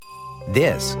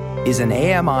This is an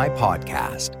AMI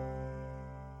podcast.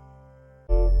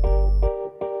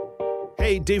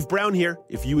 Hey, Dave Brown here.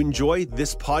 If you enjoy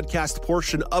this podcast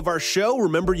portion of our show,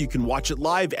 remember you can watch it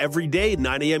live every day at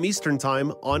 9 a.m. Eastern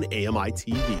Time on AMI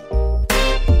TV.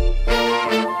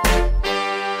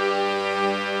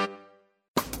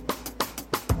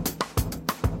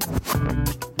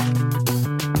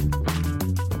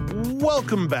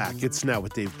 Welcome back. It's Now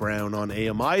with Dave Brown on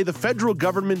AMI. The federal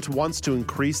government wants to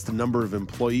increase the number of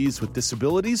employees with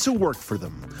disabilities who work for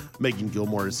them. Megan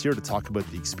Gilmore is here to talk about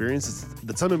the experiences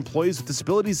that some employees with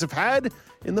disabilities have had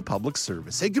in the public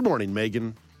service. Hey, good morning,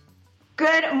 Megan.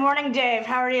 Good morning, Dave.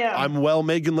 How are you? I'm well,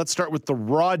 Megan. Let's start with the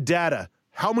raw data.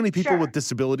 How many people with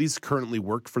disabilities currently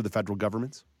work for the federal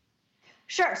government?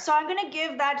 Sure. So I'm going to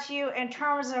give that to you in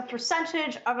terms of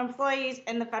percentage of employees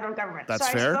in the federal government. That's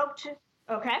fair.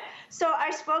 Okay. So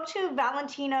I spoke to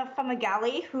Valentina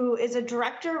Fumagalli, who is a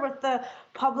director with the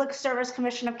Public Service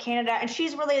Commission of Canada, and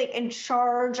she's really in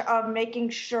charge of making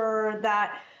sure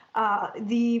that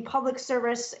the public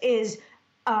service is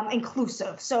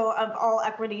inclusive, so of all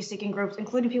equity-seeking groups,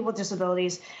 including people with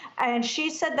disabilities. And she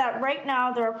said that right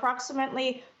now there are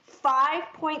approximately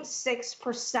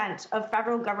 5.6% of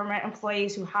federal government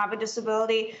employees who have a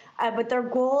disability, but their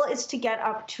goal is to get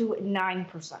up to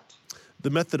 9%. The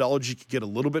methodology could get a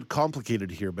little bit complicated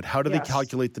here, but how do they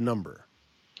calculate the number?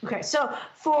 Okay, so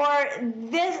for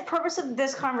this purpose of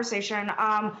this conversation,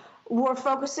 we're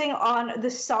focusing on the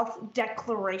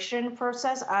self-declaration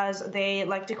process, as they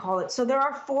like to call it. So there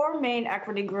are four main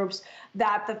equity groups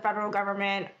that the federal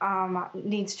government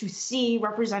needs to see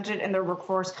represented in their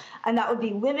workforce, and that would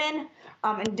be women,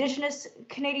 Indigenous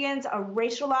Canadians,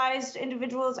 racialized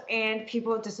individuals, and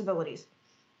people with disabilities.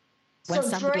 When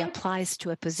somebody applies to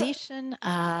a position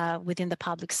within the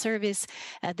public service,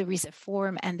 there is a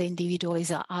form and the individual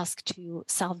is asked to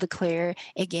self-declare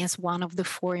against one of the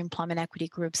four employment equity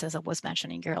groups, as I was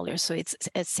mentioning earlier. So it's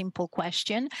a simple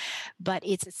question, but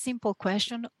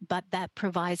that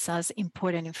provides us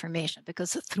important information,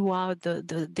 because throughout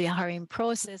the hiring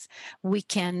process, we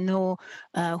can know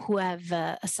who have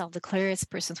a self-declared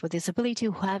persons with disability,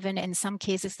 who haven't. In some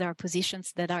cases, there are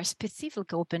positions that are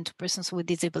specifically open to persons with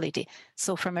disability.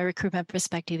 So from a recruitment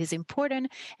perspective is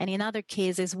important. And in other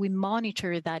cases, we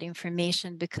monitor that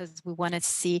information because we want to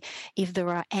see if there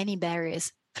are any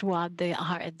barriers throughout the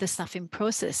staffing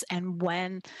process, and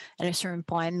when at a certain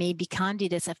point maybe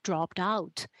candidates have dropped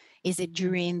out. Is it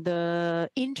during the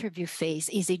interview phase?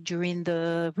 Is it during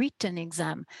the written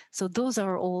exam? So those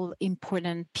are all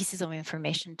important pieces of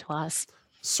information to us.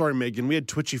 Sorry, Megan, we had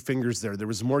twitchy fingers there. There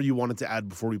was more you wanted to add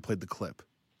before we played the clip.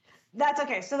 That's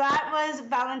okay. So that was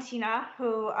Valentina,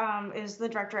 who is the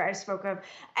director I spoke of.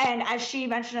 And as she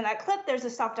mentioned in that clip, there's a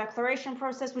self-declaration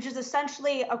process, which is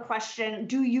essentially a question: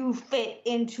 do you fit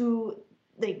into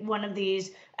one of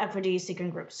these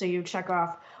equity-seeking groups? So you check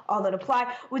off all that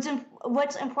apply. What's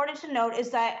important to note is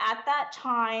that at that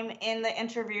time in the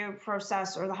interview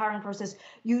process or the hiring process,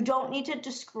 you don't need to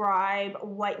describe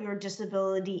what your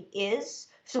disability is.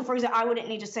 So, for example, I wouldn't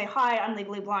need to say, hi, I'm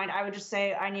legally blind. I would just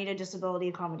say, I need a disability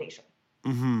accommodation.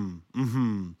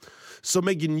 So,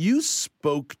 Megan, you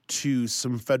spoke to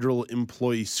some federal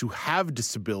employees who have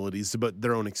disabilities about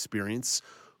their own experience.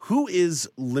 Who is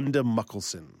Linda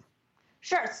Muckelson?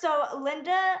 Sure. So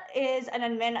Linda is an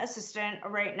admin assistant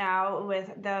right now with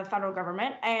the federal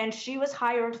government, and she was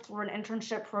hired through an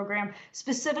internship program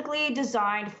specifically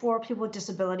designed for people with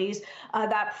disabilities.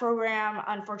 That program,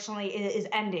 unfortunately, is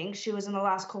ending. She was in the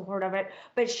last cohort of it,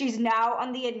 but she's now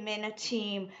on the admin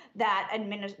team that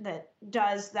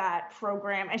does that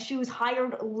program, and she was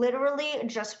hired literally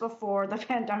just before the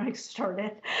pandemic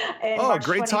started. March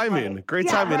great 2020. Timing! Great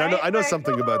timing! Right? I know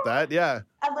something about that. Yeah.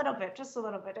 A little bit, just a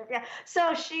little bit. Yeah.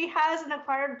 So she has an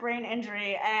acquired brain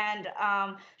injury, and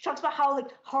she talks about how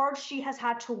hard she has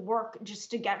had to work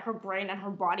just to get her brain and her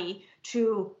body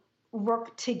to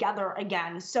work together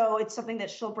again. So it's something that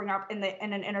she'll bring up in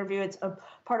an interview. It's a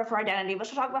part of her identity. But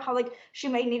she'll talk about how she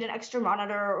may need an extra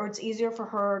monitor, or it's easier for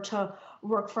her to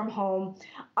work from home.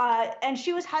 And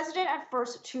she was hesitant at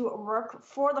first to work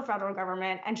for the federal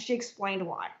government, and she explained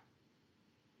why.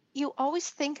 You always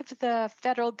think of the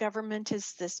federal government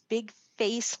as this big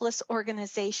faceless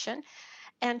organization.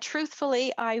 And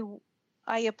truthfully, I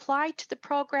applied to the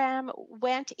program,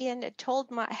 went in, had told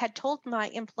my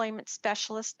employment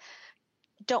specialist,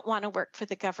 don't want to work for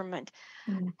the government.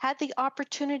 Had the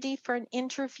opportunity for an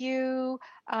interview.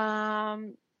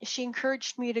 She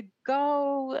encouraged me to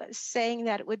go, saying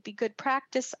that it would be good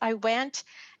practice. I went,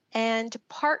 and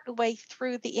partway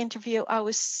through the interview, I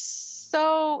was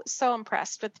so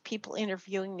impressed with the people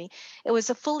interviewing me. It was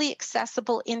a fully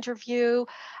accessible interview.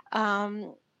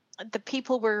 The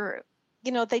people were,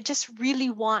 they just really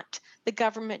want the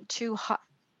government to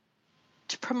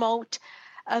promote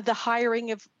the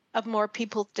hiring of more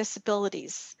people with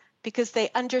disabilities, because they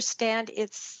understand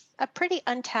it's a pretty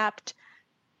untapped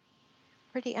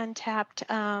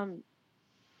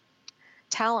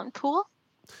talent pool.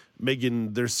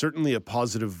 Megan, there's certainly a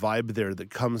positive vibe there that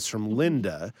comes from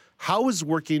Linda. How has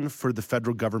working for the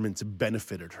federal government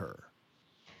benefited her?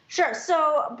 Sure.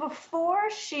 So before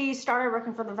she started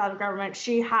working for the federal government,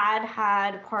 she had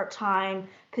part-time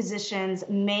positions,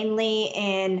 mainly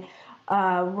in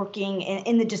working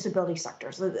in the disability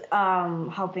sector, so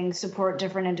helping support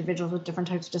different individuals with different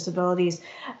types of disabilities.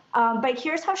 But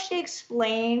here's how she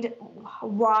explained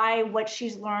why what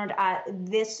she's learned at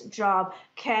this job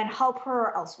can help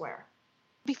her elsewhere.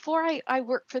 Before I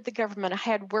worked for the government, I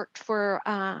had worked for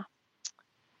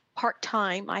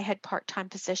part-time. I had part-time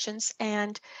positions,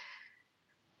 and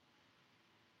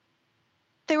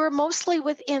they were mostly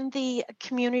within the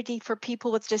community for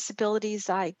people with disabilities.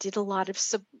 I did a lot of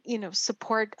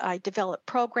support. I developed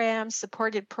programs,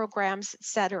 supported programs,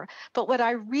 etc. But what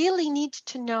I really needed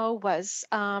to know was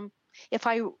if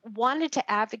I wanted to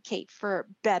advocate for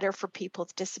better for people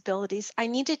with disabilities, I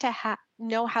needed to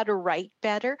know how to write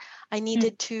better. I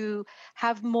needed to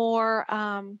have more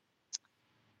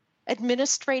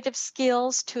administrative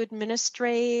skills to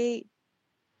administrate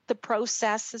the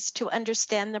processes, to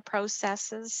understand the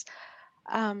processes,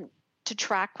 to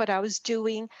track what I was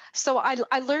doing. So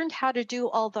I learned how to do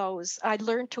all those. I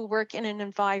learned to work in an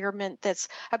environment that's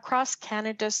across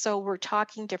Canada. So we're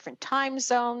talking different time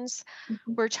zones.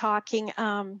 We're talking,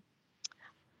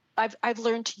 I've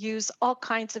learned to use all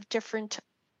kinds of different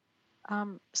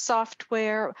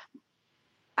software.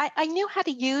 I knew how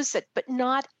to use it, but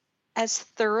not as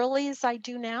thoroughly as I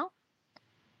do now.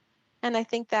 And I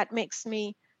think that makes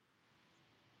me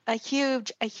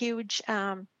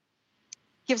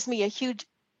gives me a huge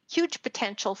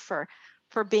potential for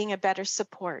being a better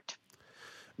support.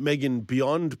 Megan,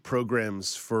 beyond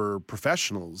programs for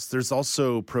professionals, there's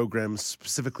also programs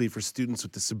specifically for students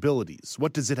with disabilities.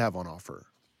 What does it have on offer?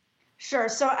 Sure.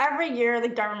 So every year, the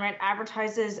government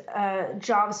advertises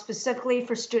jobs specifically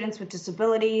for students with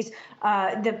disabilities.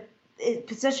 The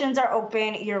positions are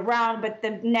open year-round, but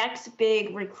the next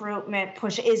big recruitment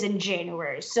push is in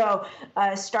January. So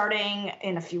starting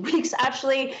in a few weeks,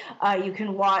 actually, you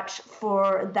can watch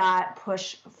for that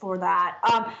push for that.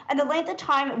 And the length of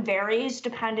time varies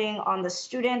depending on the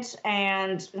student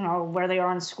and where they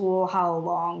are in school, how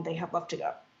long they have left to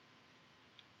go.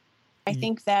 I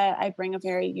think that I bring a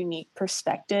very unique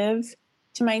perspective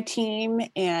to my team,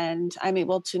 and I'm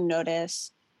able to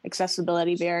notice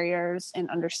accessibility barriers and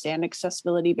understand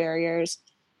accessibility barriers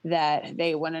that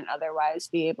they wouldn't otherwise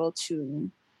be able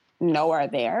to know are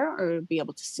there or be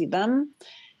able to see them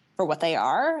for what they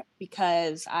are,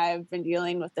 because I've been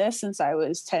dealing with this since I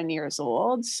was 10 years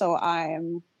old. So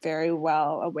I'm very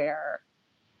well aware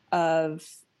of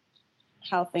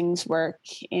how things work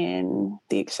in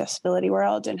the accessibility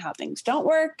world and how things don't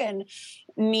work and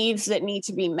needs that need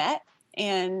to be met.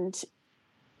 And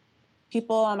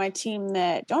people on my team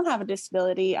that don't have a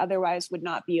disability otherwise would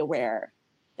not be aware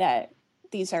that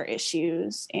these are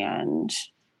issues and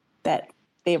that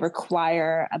they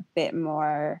require a bit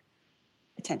more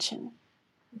attention.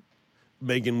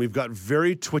 Megan, we've got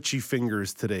very twitchy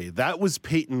fingers today. That was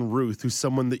Peyton Ruth, who's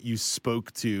someone that you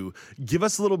spoke to. Give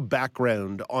us a little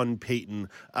background on Peyton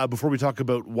before we talk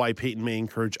about why Peyton may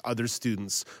encourage other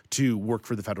students to work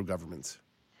for the federal government.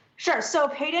 Sure. So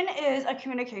Peyton is a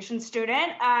communications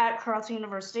student at Carleton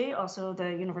University, also the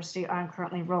university I'm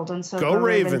currently enrolled in. So go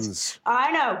Ravens.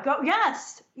 I know. Go.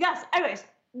 Yes. Anyways,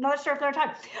 another story for another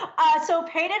time. So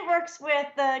Peyton works with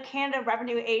the Canada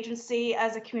Revenue Agency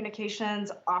as a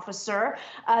communications officer.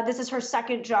 This is her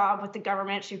second job with the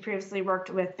government. She previously worked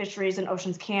with Fisheries and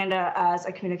Oceans Canada as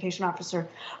a communication officer.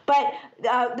 But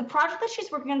the project that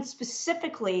she's working on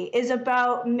specifically is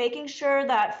about making sure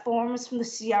that forms from the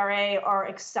CRA are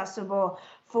accessible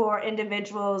for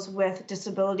individuals with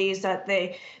disabilities, that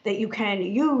you can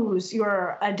use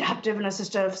your adaptive and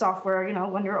assistive software,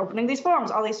 when you're opening these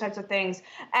forms, all these types of things.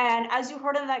 And as you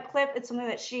heard in that clip, it's something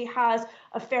that she has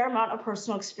a fair amount of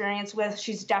personal experience with.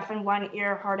 She's deaf in one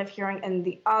ear, hard of hearing in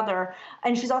the other.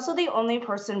 And she's also the only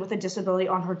person with a disability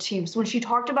on her team. So when she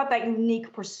talked about that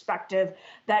unique perspective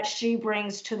that she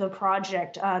brings to the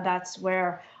project, that's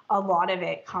where a lot of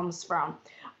it comes from.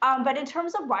 But in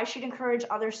terms of why she'd encourage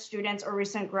other students or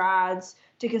recent grads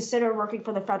to consider working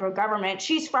for the federal government,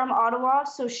 she's from Ottawa,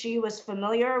 so she was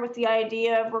familiar with the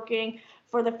idea of working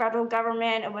for the federal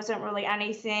government. It wasn't really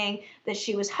anything that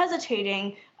she was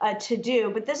hesitating to do.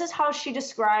 But this is how she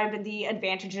described the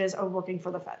advantages of working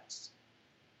for the feds.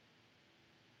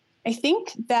 I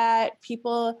think that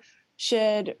people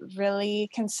should really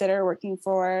consider working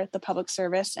for the public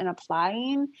service and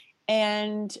applying,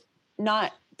 and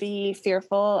not be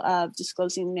fearful of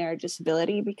disclosing their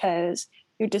disability, because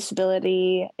your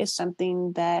disability is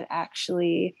something that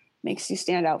actually makes you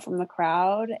stand out from the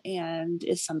crowd and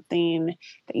is something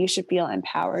that you should feel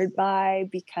empowered by,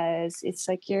 because it's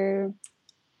like your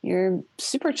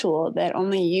super tool that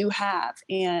only you have,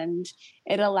 and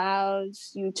it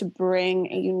allows you to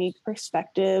bring a unique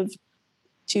perspective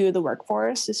to the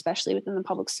workforce, especially within the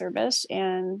public service.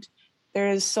 And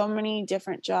there's so many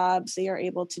different jobs that you're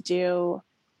able to do,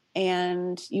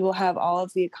 and you will have all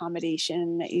of the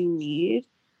accommodation that you need.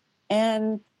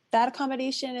 And that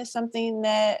accommodation is something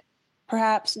that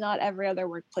perhaps not every other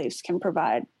workplace can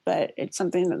provide, but it's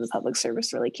something that the public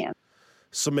service really can.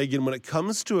 So, Megan, when it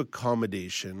comes to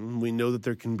accommodation, we know that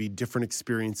there can be different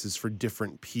experiences for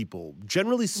different people.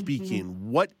 Generally speaking,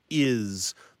 what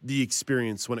is the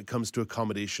experience when it comes to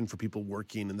accommodation for people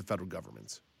working in the federal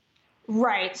government?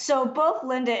 Right. So both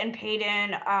Linda and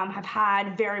Payton have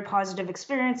had very positive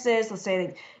experiences. Let's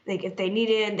say if they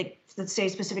needed, let's say a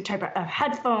specific type of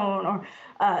headphone or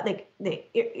the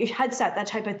headset, that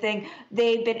type of thing,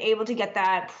 they've been able to get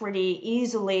that pretty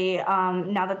easily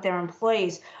now that they're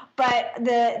employees. But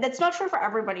that's not true for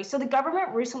everybody. So the government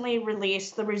recently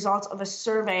released the results of a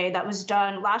survey that was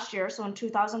done last year, so in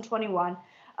 2021,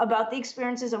 about the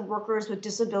experiences of workers with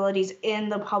disabilities in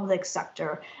the public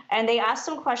sector. And they asked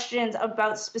some questions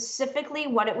about specifically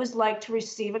what it was like to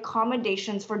receive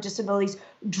accommodations for disabilities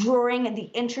during the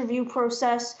interview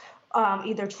process,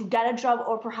 either to get a job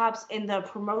or perhaps in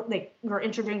the you're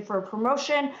interviewing for a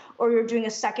promotion or you're doing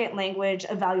a second language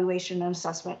evaluation and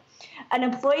assessment. And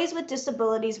employees with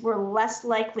disabilities were less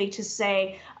likely to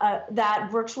say that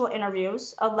virtual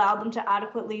interviews allowed them to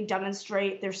adequately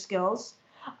demonstrate their skills.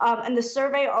 And the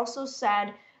survey also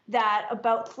said that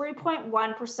about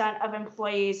 3.1% of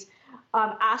employees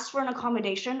asked for an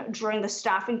accommodation during the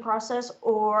staffing process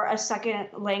or a second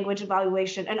language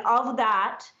evaluation. And of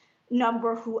that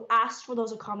number who asked for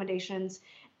those accommodations,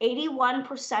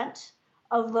 81%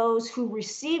 of those who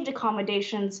received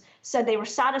accommodations said they were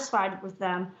satisfied with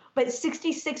them, but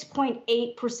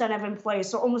 66.8% of employees,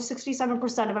 so almost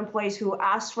 67% of employees who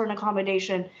asked for an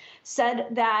accommodation, said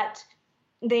that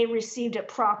they received it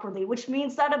properly, which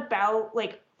means that about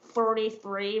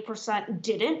 33%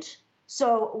 didn't.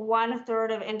 So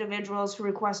 1/3 of individuals who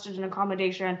requested an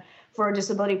accommodation for a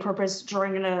disability purpose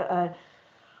during a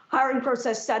hiring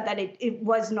process said that it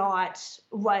was not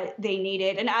what they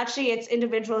needed. And actually, it's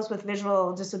individuals with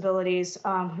visual disabilities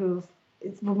who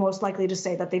were most likely to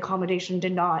say that the accommodation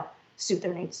did not suit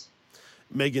their needs.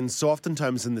 Megan, so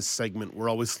oftentimes in this segment, we're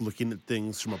always looking at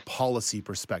things from a policy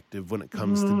perspective when it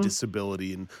comes to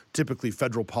disability, and typically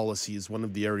federal policy is one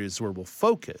of the areas where we'll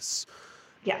focus.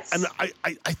 Yes. And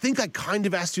I think I kind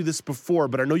of asked you this before,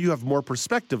 but I know you have more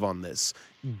perspective on this.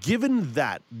 Given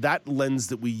that lens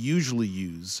that we usually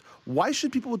use, why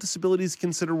should people with disabilities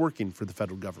consider working for the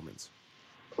federal government?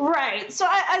 Right. So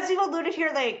as you've alluded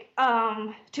here,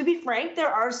 to be frank,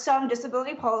 there are some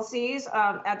disability policies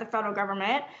at the federal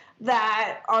government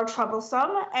that are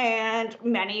troublesome, and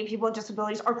many people with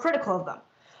disabilities are critical of them.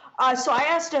 So I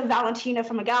asked Valentina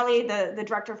Fumagalli, the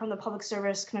director from the Public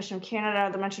Service Commission of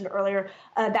Canada that I mentioned earlier,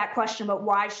 that question about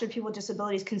why should people with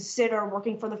disabilities consider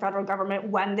working for the federal government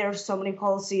when there's so many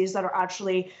policies that are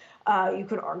actually, you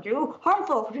could argue,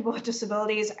 harmful for people with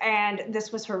disabilities, and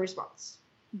this was her response.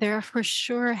 There are for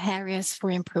sure areas for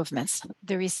improvements.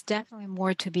 There is definitely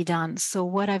more to be done. So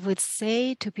what I would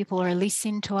say to people who are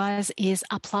listening to us is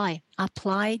apply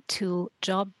to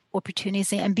job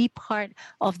opportunity and be part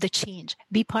of the change,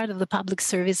 be part of the public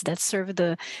service that serve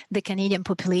the Canadian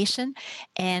population,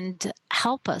 and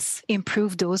help us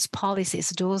improve those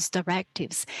policies, those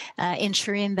directives,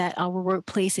 ensuring that our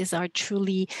workplaces are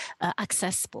truly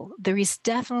accessible. There is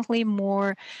definitely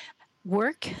more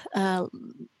work,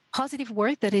 positive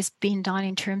work that is being done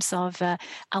in terms of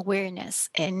awareness,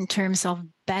 in terms of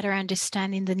better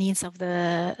understanding the needs of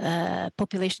the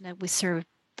population that we serve.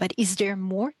 But is there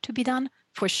more to be done?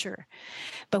 For sure.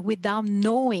 But without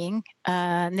knowing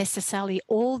necessarily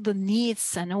all the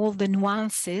needs and all the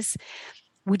nuances,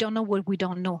 we don't know what we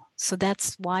don't know. So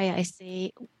that's why I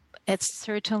say it's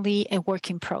certainly a work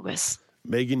in progress.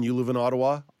 Megan, you live in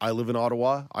Ottawa. I live in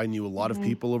Ottawa. I knew a lot of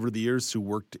people over the years who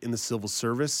worked in the civil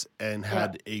service and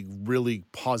had a really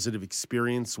positive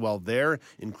experience while there,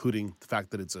 including the fact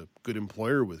that it's a good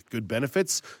employer with good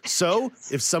benefits. So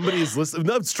if somebody is listening,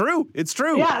 no, it's true. It's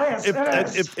true. Yeah,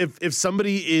 it is. If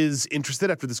somebody is interested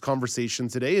after this conversation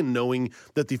today and knowing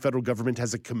that the federal government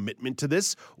has a commitment to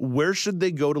this, where should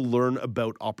they go to learn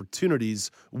about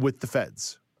opportunities with the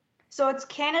feds? So it's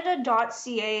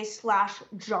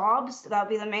canada.ca/jobs. That'll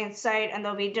be the main site, and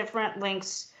there'll be different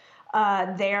links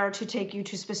there to take you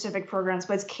to specific programs.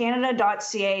 But it's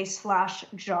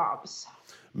canada.ca/jobs.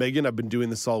 Megan, I've been doing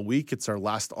this all week. It's our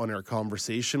last on-air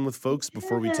conversation with folks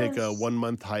before we take a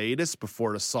 1-month hiatus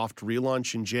before a soft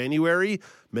relaunch in January.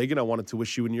 Megan, I wanted to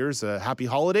wish you and yours happy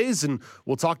holidays, and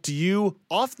we'll talk to you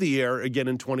off the air again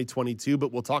in 2022,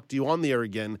 but we'll talk to you on the air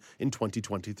again in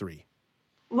 2023.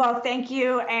 Well, thank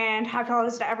you, and happy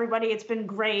holidays to everybody. It's been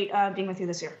great being with you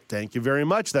this year. Thank you very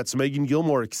much. That's Megan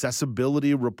Gilmore,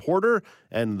 accessibility reporter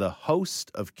and the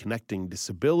host of Connecting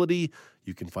Disability.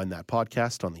 You can find that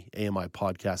podcast on the AMI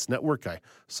Podcast Network. I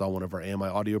saw one of our AMI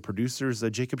audio producers,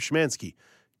 Jacob Szymanski,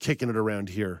 kicking it around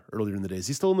here earlier in the day. Is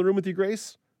he still in the room with you,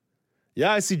 Grace?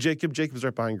 Yeah, I see Jacob. Jacob's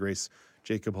right behind Grace.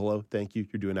 Jacob, hello. Thank you.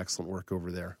 You're doing excellent work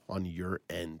over there on your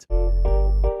end.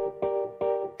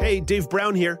 Hey, Dave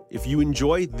Brown here. If you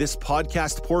enjoy this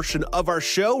podcast portion of our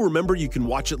show, remember you can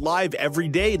watch it live every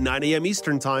day at 9 a.m.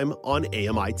 Eastern Time on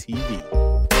AMI TV.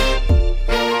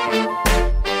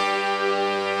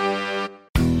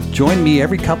 Join me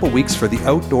every couple weeks for the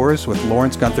Outdoors with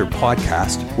Lawrence Gunther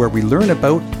podcast, where we learn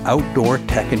about outdoor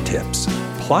tech and tips.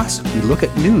 Plus, we look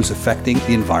at news affecting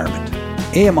the environment.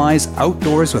 AMI's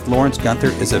Outdoors with Lawrence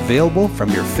Gunther is available from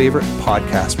your favorite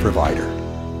podcast provider.